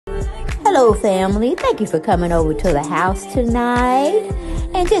Hello, family. Thank you for coming over to the house tonight.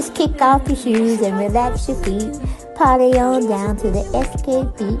 And just kick off your shoes and relax your feet. Party on down to the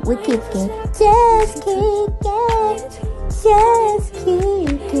SK beat. We're kicking. Just kicking. Just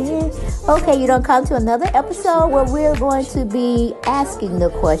kicking. Okay, you don't come to another episode where we're going to be asking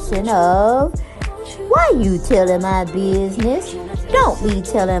the question of, why you telling my business? Don't be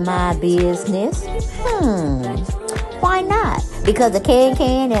telling my business. Why not? Because a can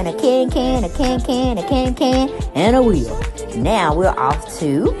and a can, a can, and a wheel. Now we're off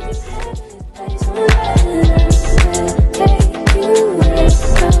to...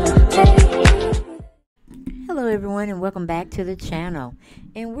 Hello everyone, and welcome back to the channel.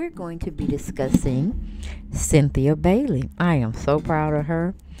 And we're going to be discussing Cynthiabailey. I am so proud of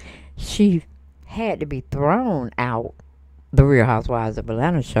her. She had to be thrown out the Real Housewives of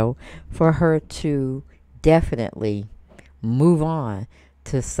Atlanta show for her to definitely move on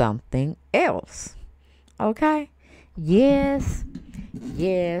to something else. Okay? Yes,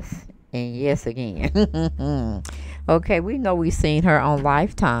 and yes again. Okay, we know we've seen her on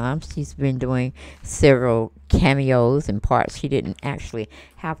Lifetime. She's been doing several cameos and parts she didn't actually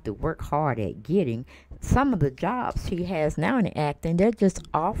have to work hard at getting. Some of the jobs she has now in acting, they're just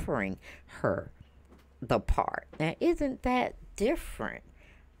offering her the part. Now, isn't that different?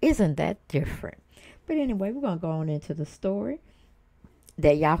 But anyway, we're going to go on into the story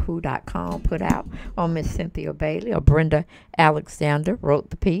that yahoo.com put out on Miss Cynthiabailey, or Brenda Alexander wrote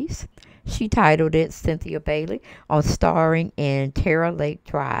the piece. She titled it Cynthiabailey on starring in Terra Lake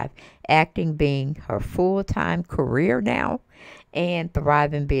Drive, acting being her full-time career now and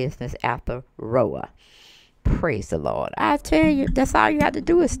thriving business after RHOA. Praise the Lord. I tell you, that's all you have to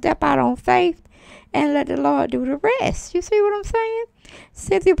do is step out on faith and let the Lord do the rest. You see what I'm saying?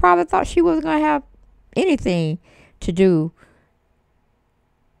 Cynthia probably thought she wasn't going to have anything to do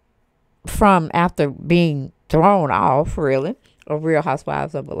from after being thrown off, really, of Real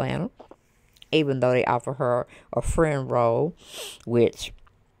Housewives of Atlanta, even though they offer her a friend role, which,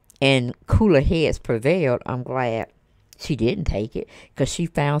 and cooler heads prevailed. I'm glad she didn't take it, because she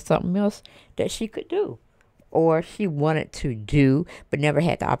found something else that she could do, or she wanted to do, but never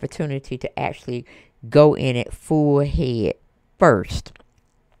had the opportunity to actually go in it full head first,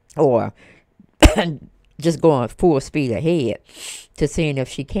 or just going full speed ahead to seeing if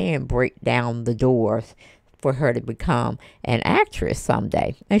she can break down the doors for her to become an actress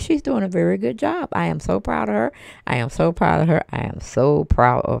someday. And she's doing a very good job. I am so proud of her. I am so proud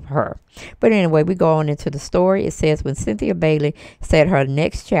of her. But anyway, we go on into the story. It says, when Cynthiabailey said her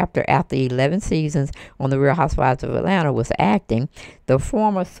next chapter after 11 seasons on The Real Housewives of Atlanta was acting, the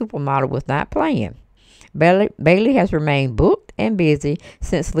former supermodel was not playing. Bailey has remained booked and busy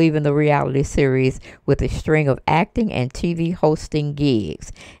since leaving the reality series with a string of acting and TV hosting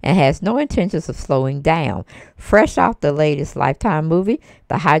gigs, and has no intentions of slowing down. Fresh off the latest Lifetime movie,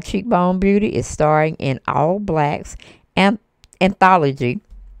 the high cheekbone beauty is starring in All Blacks anthology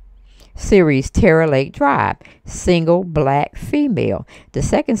series Terra Lake Drive, Single Black Female. The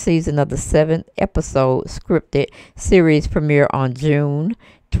second season of the 7-episode scripted series premiere on June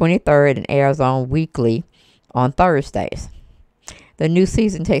 23rd and airs on weekly on Thursdays. The new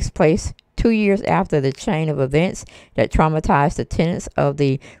season takes place 2 years after the chain of events that traumatized the tenants of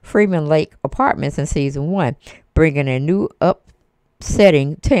the Freeman Lake apartments in season 1, bringing a new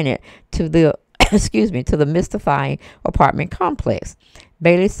upsetting tenant to the to the mystifying apartment complex.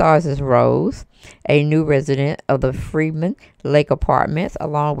 Bailey stars as Rose, a new resident of the Freeman Lake apartments,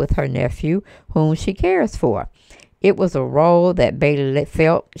 along with her nephew, whom she cares for. It was a role that Bailey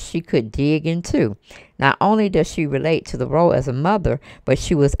felt she could dig into. Not only does she relate to the role as a mother, but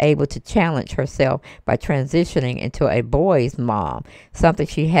she was able to challenge herself by transitioning into a boy's mom, something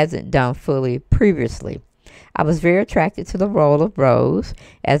she hasn't done fully previously. I was very attracted to the role of Rose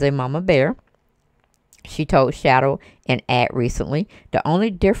as a mama bear, she told Shadow and Ad recently. The only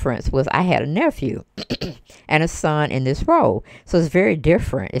difference was I had a nephew and a son in this role. So it's very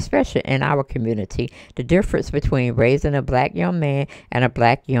different, especially in our community, the difference between raising a black young man and a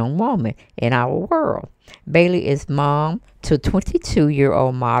black young woman in our world. Bailey is mom to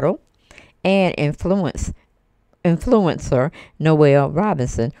 22-year-old model and influencer Noelle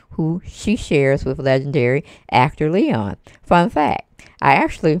Robinson, who she shares with legendary actor Leon. Fun fact,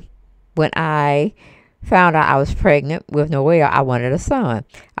 when I found out I was pregnant with Noelle, I wanted a son.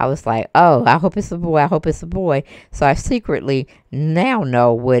 I was like, oh, I hope it's a boy. I hope it's a boy. So I secretly now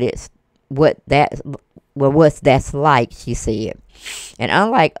know what what's that's like, she said. And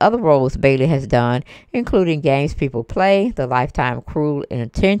unlike other roles Bailey has done, including games people play, the lifetime cruel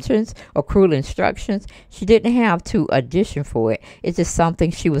intentions or cruel instructions, she didn't have to audition for it. It's just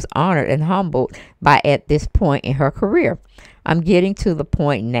something she was honored and humbled by at this point in her career. I'm getting to the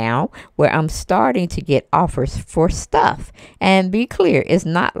point now where I'm starting to get offers for stuff. And be clear, it's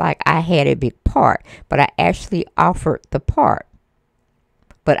not like I had a big part, but I actually offered the part.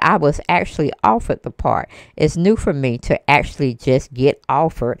 But I was actually offered the part. It's new for me to actually just get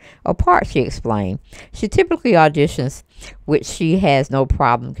offered a part, she explained. She typically auditions, which she has no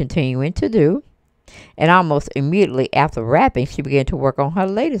problem continuing to do. And almost immediately after wrapping, she began to work on her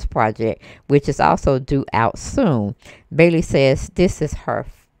latest project, which is also due out soon. Bailey says this is her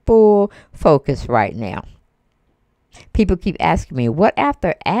full focus right now. People keep asking me, what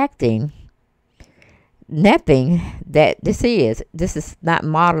after acting? Nothing that this is not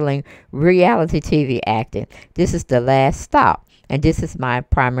modeling reality TV acting. This is the last stop, and this is my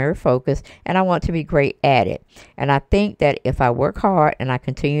primary focus, and I want to be great at it. And I think that if I work hard and I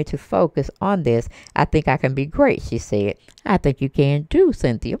continue to focus on this, I think I can be great, she said. I think you can too,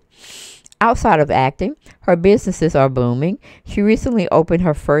 Cynthia. Outside of acting, her businesses are booming. She recently opened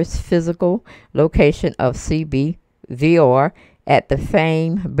her first physical location of CBVR at the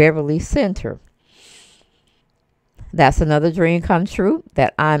famed Beverly Center. That's another dream come true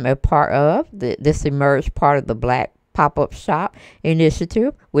that I'm a part of. This emerged part of the Black Pop-Up Shop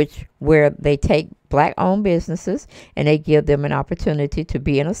initiative, where they take Black-owned businesses and they give them an opportunity to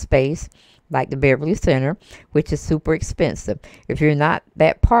be in a space like the Beverly Center, which is super expensive. If you're not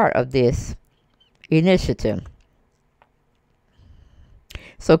that part of this initiative.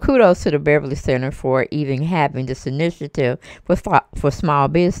 So kudos to the Beverly Center for even having this initiative for small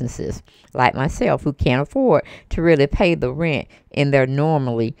businesses like myself who can't afford to really pay the rent in there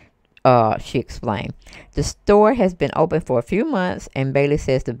normally, she explained. The store has been open for a few months, and Bailey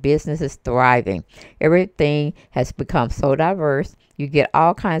says the business is thriving. Everything has become so diverse. You get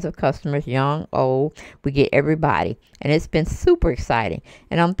all kinds of customers, young, old. We get everybody. And it's been super exciting.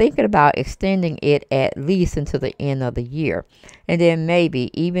 And I'm thinking about extending it at least until the end of the year. And then maybe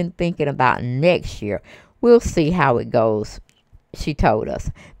even thinking about next year. We'll see how it goes, she told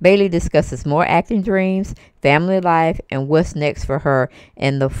us. Bailey discusses more acting dreams, family life, and what's next for her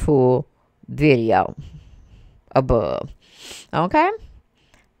in the full video above. Okay?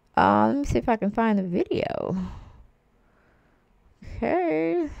 Let me see if I can find the video.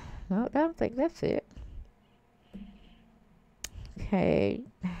 Okay. No, I don't think that's it. Okay.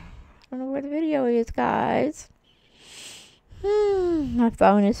 I don't know where the video is, guys. My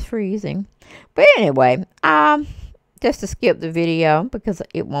phone is freezing. But anyway, just to skip the video because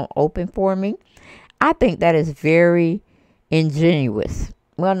it won't open for me. I think that is very ingenious.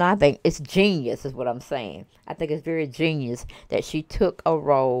 Well, no, I think it's genius is what I'm saying. I think it's very genius that she took a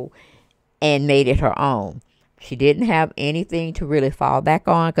role and made it her own. She didn't have anything to really fall back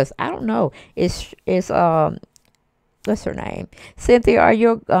on because I don't know. It's what's her name? Cynthia, are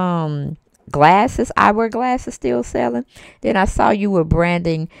your glasses, eyewear glasses still selling? Then I saw you were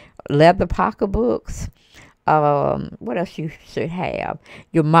branding leather pocketbooks. What else you should have?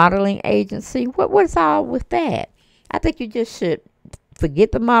 Your modeling agency. What's all with that? I think you just should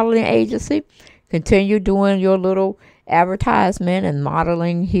forget the modeling agency. Continue doing your little advertisement and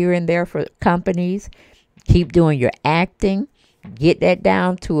modeling here and there for companies. Keep doing your acting. Get that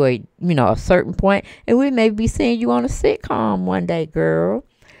down to a certain point, and we may be seeing you on a sitcom one day, girl.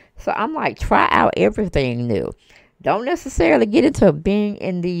 So I'm like, try out everything new. Don't necessarily get into being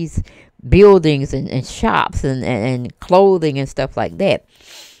in these buildings and shops and clothing and stuff like that.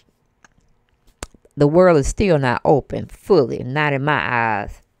 The world is still not open fully, not in my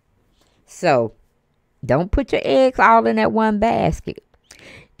eyes. So don't put your eggs all in that one basket.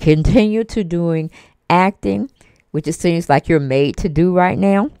 Continue to doing acting, which it seems like you're made to do right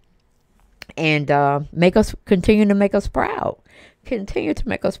now, and continue to make us proud. Continue to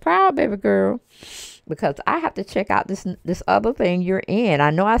make us proud, baby girl, because I have to check out this other thing you're in. I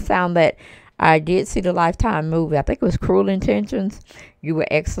know I sound that I did see the Lifetime movie. I think it was Cruel Intentions. You were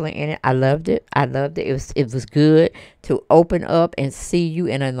excellent in it. I loved it. It was good to open up and see you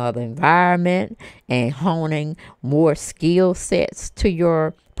in another environment and honing more skill sets to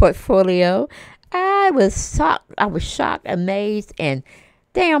your portfolio. I was shocked, amazed, and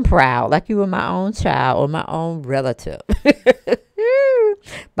damn proud, like you were my own child or my own relative.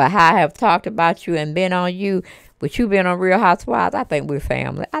 But how I have talked about you and been on you, but you been on Real Housewives, I think we're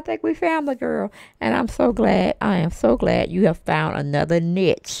family. I think we're family, girl. And I'm so glad. I am so glad you have found another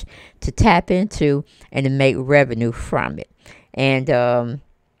niche to tap into and to make revenue from it. And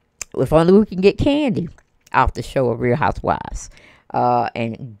if only we can get Candy. off the show of Real Housewives,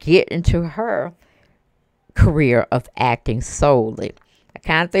 and get into her career of acting solely. I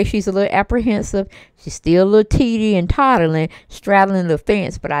kind of think she's a little apprehensive. She's still a little teety and toddling, straddling the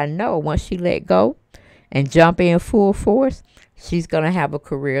fence. But I know once she let go and jump in full force, she's going to have a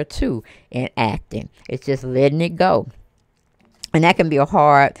career too in acting. It's just letting it go. And that can be a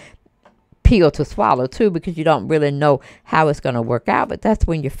hard pill to swallow too, because you don't really know how it's going to work out. But that's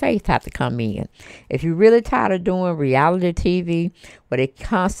when your faith have to come in. If you're really tired of doing reality TV, where they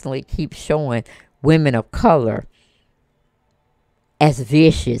constantly keep showing women of color as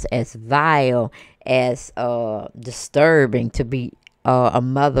vicious, as vile, as disturbing to be a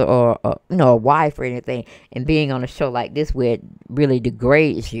mother or a wife or anything, and being on a show like this where it really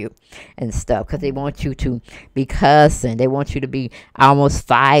degrades you and stuff, because they want you to be cussing, they want you to be almost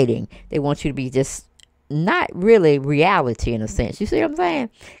fighting, they want you to be just not really reality in a sense. You see what I'm saying?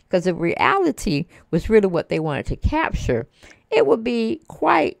 Because if reality was really what they wanted to capture, it would be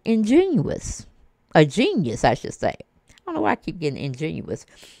quite ingenuous. A genius, I should say. I don't know why I keep getting ingenuous.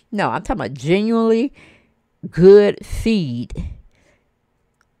 No, I'm talking about genuinely good feed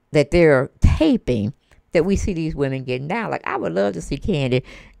that they're taping, that we see these women getting down. Like, I would love to see Kandi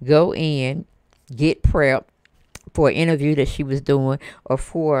go in, get prepped for an interview that she was doing, or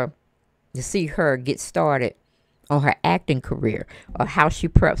to see her get started on her acting career, or how she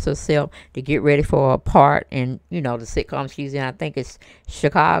preps herself to get ready for a part in, the sitcom she's in. I think it's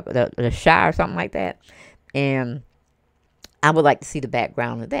Chicago, the Shy or something like that. And I would like to see the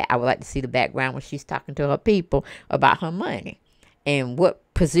background of that. I would like to see the background when she's talking to her people about her money, and what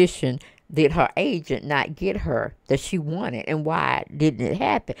position did her agent not get her that she wanted, and why didn't it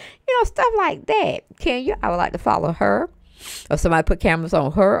happen? Stuff like that. I would like to follow her, or somebody put cameras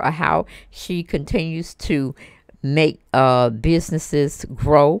on her, or how she continues to make businesses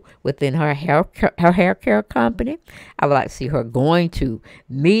grow within her hair care company. I would like to see her going to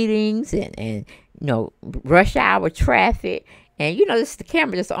meetings and rush hour traffic, and just the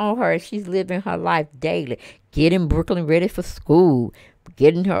camera just on her, and she's living her life daily, getting Brooklyn ready for school,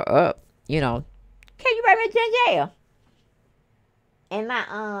 getting her up. Can you bring me a ginger ale and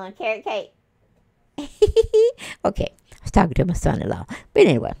my carrot cake? Okay, I was talking to my son-in-law, but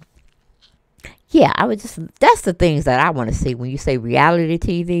anyway. Yeah, that's the things that I want to see when you say reality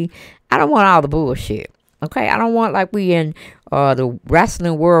TV. I don't want all the bullshit. Okay? I don't want like we in the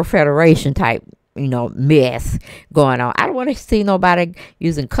Wrestling World Federation type, mess going on. I don't want to see nobody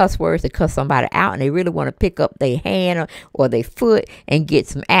using cuss words to cuss somebody out, and they really want to pick up their hand or their foot and get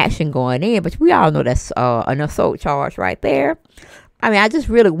some action going in. But we all know that's an assault charge right there. I mean, I just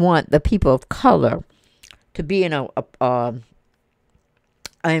really want the people of color to be in an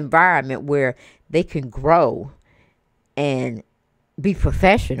environment where they can grow and be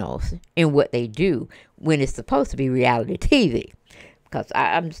professionals in what they do when it's supposed to be reality TV. Because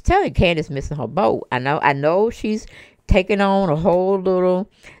I'm just telling you, Candace missing her boat. I know she's taking on a whole little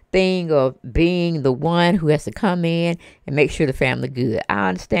thing of being the one who has to come in and make sure the family good. I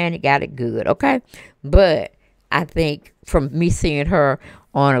understand it, got it good, okay? But I think from me seeing her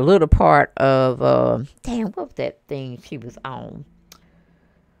on a little part of, what was that thing she was on?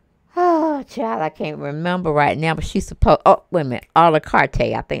 Oh, child, I can't remember right now, but she's supposed, wait a minute, a la carte,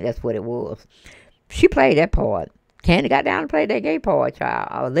 I think that's what it was. She played that part. Kandi got down and played that gay part, child.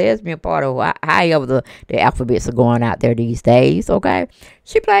 A lesbian part, or however the alphabets are going out there these days, okay?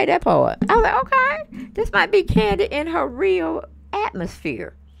 She played that part. I was like, okay, this might be Kandi in her real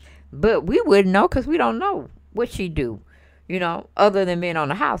atmosphere. But we wouldn't know, because we don't know what she do, other than being on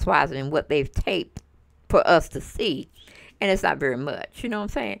the Housewives and what they've taped for us to see. And it's not very much, you know what I'm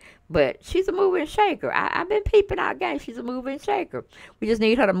saying? But she's a mover and shaker. I've been peeping out game. She's a mover and shaker. We just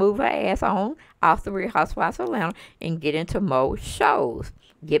need her to move her ass on off the Real Housewives of Atlanta and get into more shows.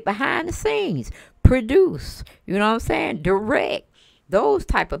 Get behind the scenes. Produce. You know what I'm saying? Direct. Those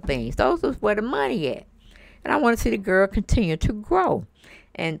type of things. Those is where the money at. And I want to see the girl continue to grow.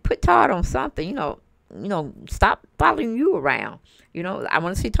 And put Todd on something, stop following you around. I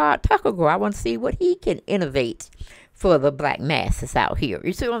want to see Todd Tucker grow. I want to see what he can innovate for the black masses out here.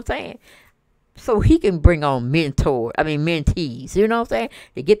 You see what I'm saying? So he can bring on mentees, you know what I'm saying?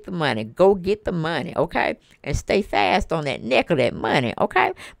 To get the money. Go get the money, okay? And stay fast on that neck of that money,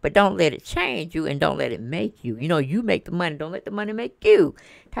 okay? But don't let it change you, and don't let it make you. You make the money. Don't let the money make you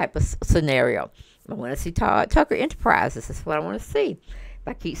type of scenario. I want to see Todd Tucker Enterprises. That's what I want to see. If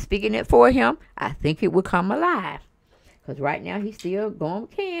I keep speaking it for him, I think it will come alive. Because right now, he's still going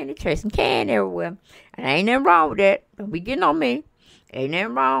with Kandi, chasing Kandi everywhere. And ain't nothing wrong with that. Don't be getting on me. Ain't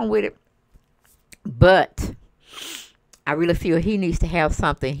nothing wrong with it. But I really feel he needs to have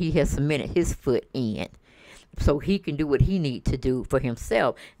something he has cemented his foot in. so he can do what he need to do for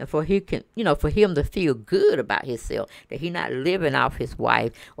himself, and for he can, for him to feel good about himself, that he not living off his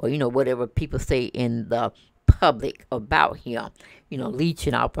wife, or whatever people say in the public about him,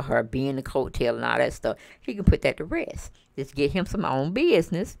 leeching off of her, being the coattail and all that stuff. He can put that to rest. Just get him some own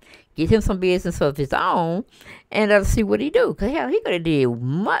business, get him some business of his own, and let's see what he do. Cause hell, he could have did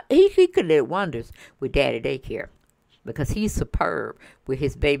he could have did wonders with Daddy Daycare, because he's superb with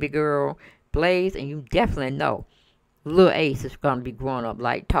his baby girl Blaze, and you definitely know little Ace is gonna be growing up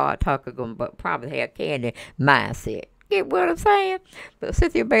like Todd Tucker, but probably have Candy mindset. Get what I'm saying? But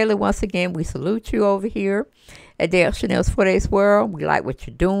Cynthiabailey, once again, we salute you over here at Dale Chanel's For Days World. We like what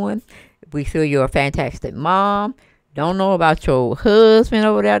you're doing. We feel you're a fantastic mom. Don't know about your husband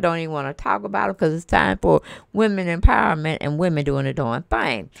over there. Don't even want to talk about him, because it's time for women empowerment and women doing the darn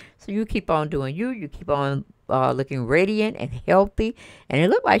thing. So you keep on doing you. You keep on looking radiant and healthy, and it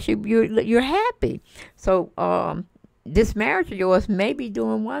looks like you're happy. So this marriage of yours may be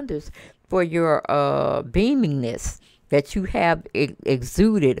doing wonders for your beamingness that you have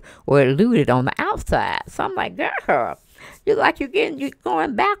exuded or eluded on the outside. So I'm like, girl, you're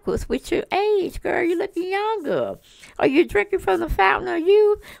going backwards with your age, girl. You're looking younger. Are you drinking from the fountain of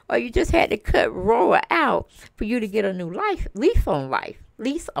youth, or you just had to cut RHOA out for you to get a new lease on life.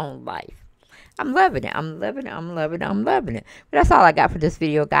 I'm loving it. I'm loving it. I'm loving it. I'm loving it. But that's all I got for this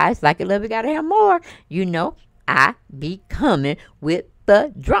video, guys. Like it, love it, gotta have more. I be coming with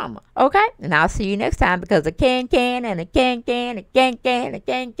the drama. Okay? And I'll see you next time, because a can and a can and a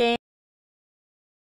can.